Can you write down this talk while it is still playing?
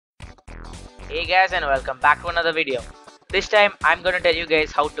Hey guys, and welcome back to another video. This time I'm gonna tell you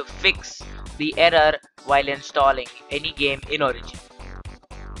guys how to fix the error while installing any game in Origin.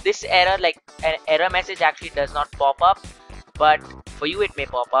 This error, like an error message, actually does not pop up, but for you it may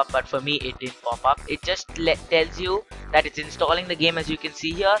pop up, but for me it didn't pop up. It just tells you that it's installing the game, as you can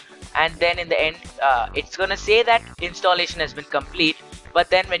see here, and then in the end it's gonna say that installation has been complete, but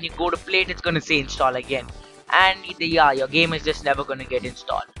then when you go to play it, it's gonna say install again, and yeah, your game is just never gonna get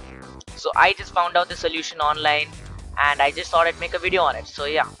installed. So I just found out the solution online and I just thought I'd make a video on it. So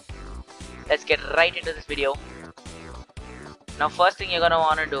yeah, let's get right into this video. Now first thing you're gonna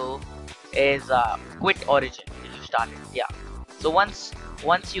wanna do is quit Origin if you started. Yeah. So once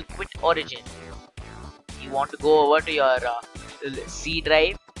you quit Origin, you want to go over to your C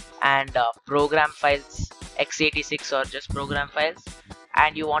drive and program files, x86 or just program files,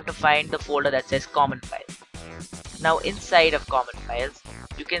 and you want to find the folder that says common files. Now inside of common files,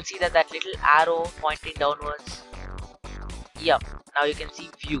 you can see that little arrow pointing downwards. Yep, now you can see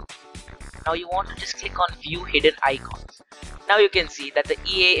view. Now you want to just click on view hidden icons. Now you can see that the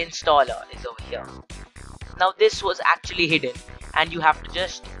EA installer is over here. Now this was actually hidden and you have to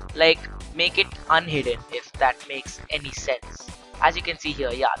just like make it unhidden, if that makes any sense. As you can see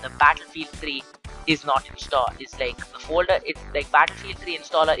here, yeah, the Battlefield 3 is not installed. It's like the folder, it's like Battlefield 3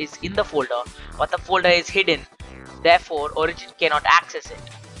 installer is in the folder, but the folder is hidden. Therefore, Origin cannot access it.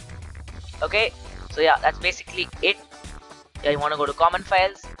 Okay, so yeah, that's basically it. Yeah, you want to go to common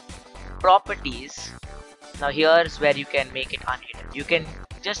files, properties. Now here's where you can make it unhidden. You can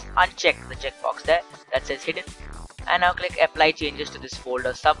just uncheck the checkbox there that says hidden, and now click apply changes to this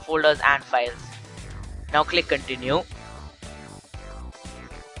folder, subfolders and files. Now click continue,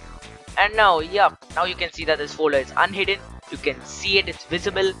 and now now you can see that this folder is unhidden. You can see it, it's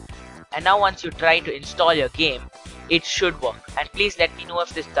visible. And now once you try to install your game, it should work. And please let me know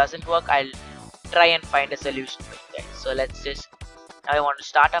if this doesn't work. I'll try and find a solution for you guys. So let's just, now I want to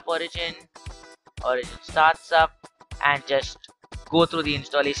start up Origin. Origin starts up and just go through the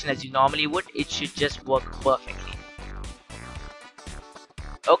installation as you normally would. It should just work perfectly.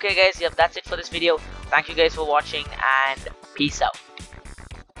 Okay guys, yep, that's it for this video. Thank you guys for watching and peace out.